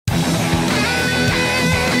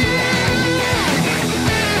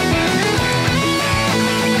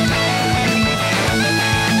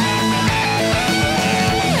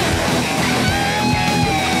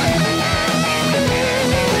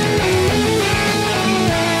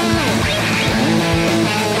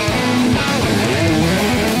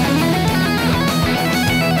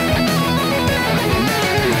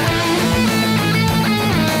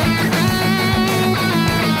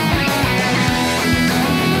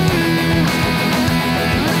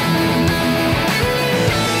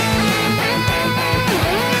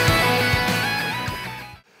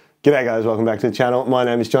G'day guys, welcome back to the channel. My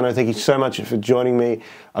name is Jono. Thank you so much for joining me.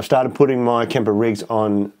 I've started putting my Kemper rigs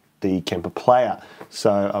on the Kemper Player.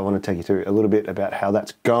 So I want to take you through a little bit about how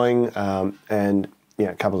that's going and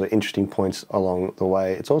a couple of interesting points along the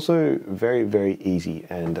way. It's also very, very easy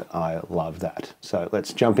and I love that. So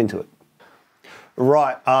let's jump into it.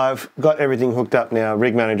 Right, I've got everything hooked up now.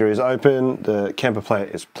 Rig Manager is open, the Kemper Player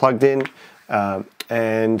is plugged in.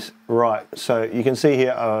 And right, so you can see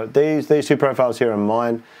here, these two profiles here are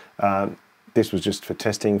mine. This was just for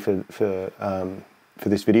testing for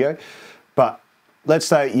this video. But let's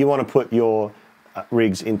say you want to put your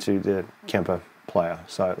rigs into the Kemper Player.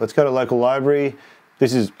 So let's go to local library.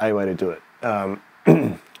 This is a way to do it.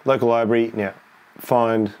 Local library, now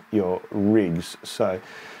find your rigs. So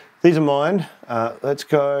these are mine. Let's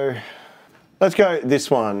go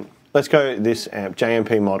this one. Let's go this amp,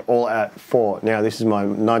 JMP mod, all at 4. Now this is my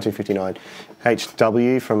 1959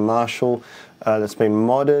 HW from Marshall that's been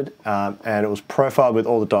modded and it was profiled with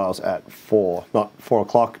all the dials at 4, not 4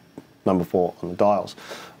 o'clock, number 4 on the dials.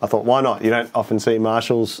 I thought, why not? You don't often see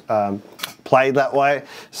Marshalls played that way,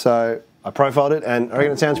 so I profiled it and I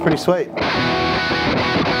reckon it sounds pretty sweet.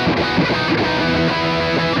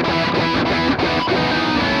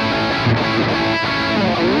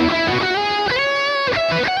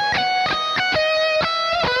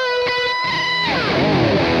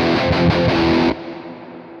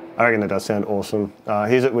 I reckon it does sound awesome.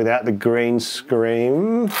 Here's it without the green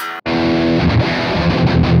screen.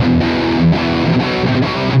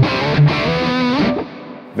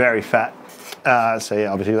 Very fat. So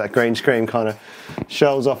yeah, obviously that green screen kind of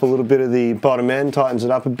shells off a little bit of the bottom end, tightens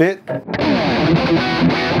it up a bit.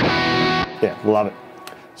 Yeah, love it.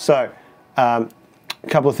 So, a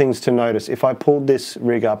couple of things to notice. If I pulled this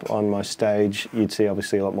rig up on my stage, you'd see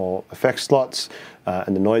obviously a lot more effect slots,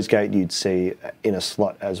 and the noise gate you'd see in a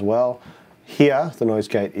slot as well. Here, the noise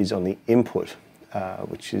gate is on the input,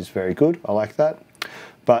 which is very good. I like that.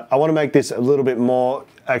 But I want to make this a little bit more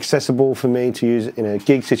accessible for me to use in a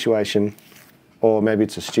gig situation, or maybe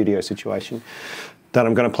it's a studio situation, that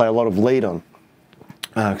I'm going to play a lot of lead on.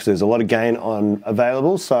 Because there's a lot of gain on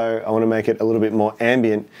available, so I want to make it a little bit more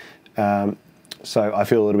ambient. So I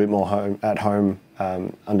feel a little bit more at home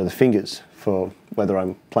under the fingers for whether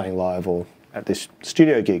I'm playing live or at this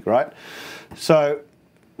studio gig, right? So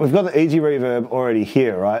we've got the easy reverb already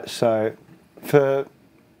here, right? So for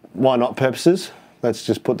why not purposes, let's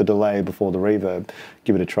just put the delay before the reverb.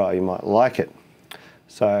 Give it a try, you might like it.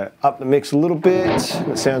 So up the mix a little bit,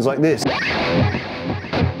 it sounds like this.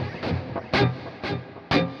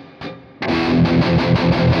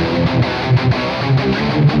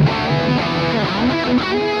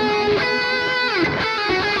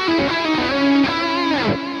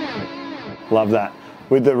 Love that.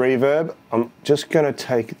 With the reverb, I'm just going to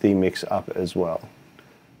take the mix up as well.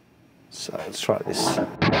 So let's try this.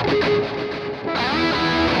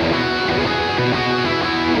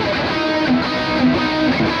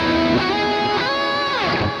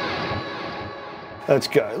 Let's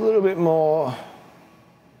go a little bit more.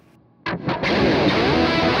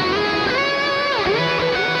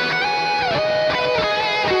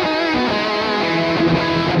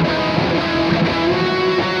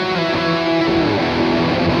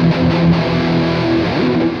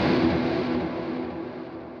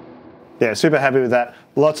 Yeah, super happy with that.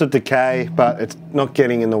 Lots of decay, but it's not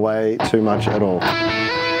getting in the way too much at all.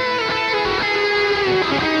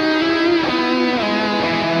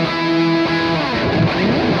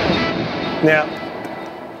 Now,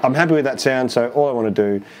 I'm happy with that sound, so all I want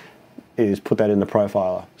to do is put that in the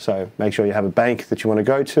profiler. So make sure you have a bank that you want to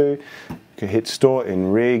go to. You can hit store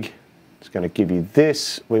in rig. It's going to give you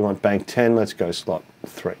this. We want bank 10, let's go slot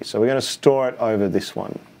 3. So we're going to store it over this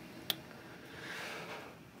one.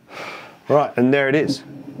 Right, and there it is.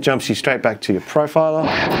 Jumps you straight back to your profiler.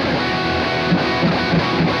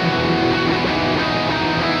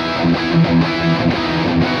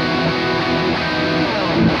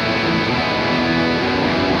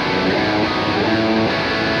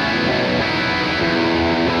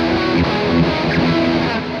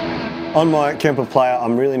 On my Kemper Player,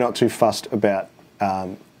 I'm really not too fussed about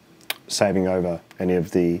saving over any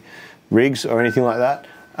of the rigs or anything like that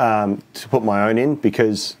to put my own in,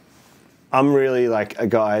 because I'm really like a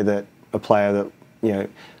player that,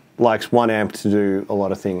 likes one amp to do a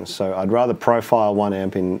lot of things. So I'd rather profile one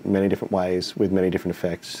amp in many different ways with many different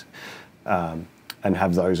effects and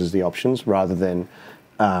have those as the options rather than,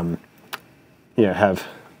 have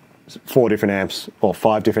 4 different amps or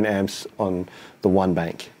 5 different amps on the one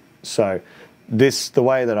bank. So the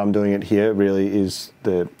way that I'm doing it here really is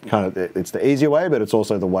it's the easier way, but it's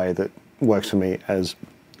also the way that works for me as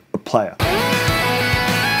a player.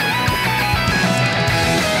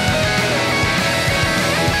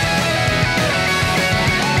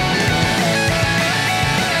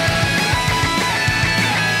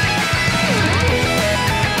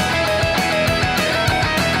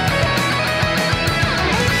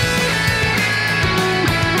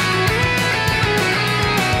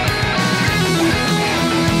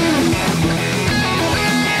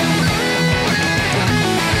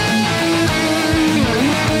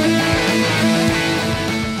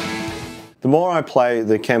 more I play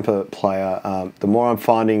the Kemper player, the more I'm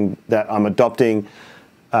finding that I'm adopting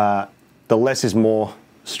the less is more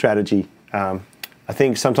strategy. I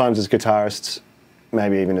think sometimes as guitarists,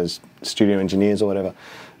 maybe even as studio engineers or whatever,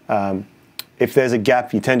 if there's a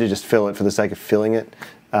gap, you tend to just fill it for the sake of filling it.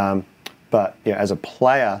 But as a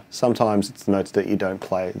player, sometimes it's the notes that you don't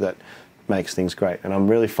play that makes things great. And I'm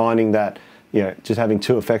really finding that just having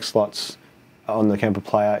 2 effect slots on the Kemper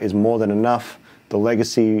player is more than enough. The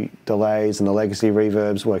legacy delays and the legacy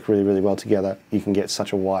reverbs work really, really well together. You can get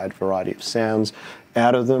such a wide variety of sounds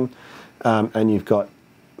out of them, and you've got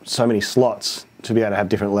so many slots to be able to have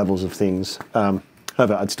different levels of things.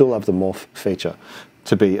 However, I'd still love the morph feature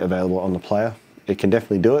to be available on the player. It can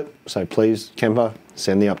definitely do it, so please, Kemper,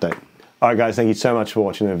 send the update. All right, guys, thank you so much for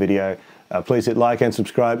watching the video. Please hit like and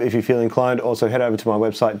subscribe if you feel inclined. Also, head over to my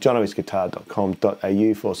website,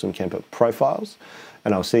 jonoisguitar.com.au for some Kemper profiles,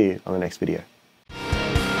 and I'll see you on the next video.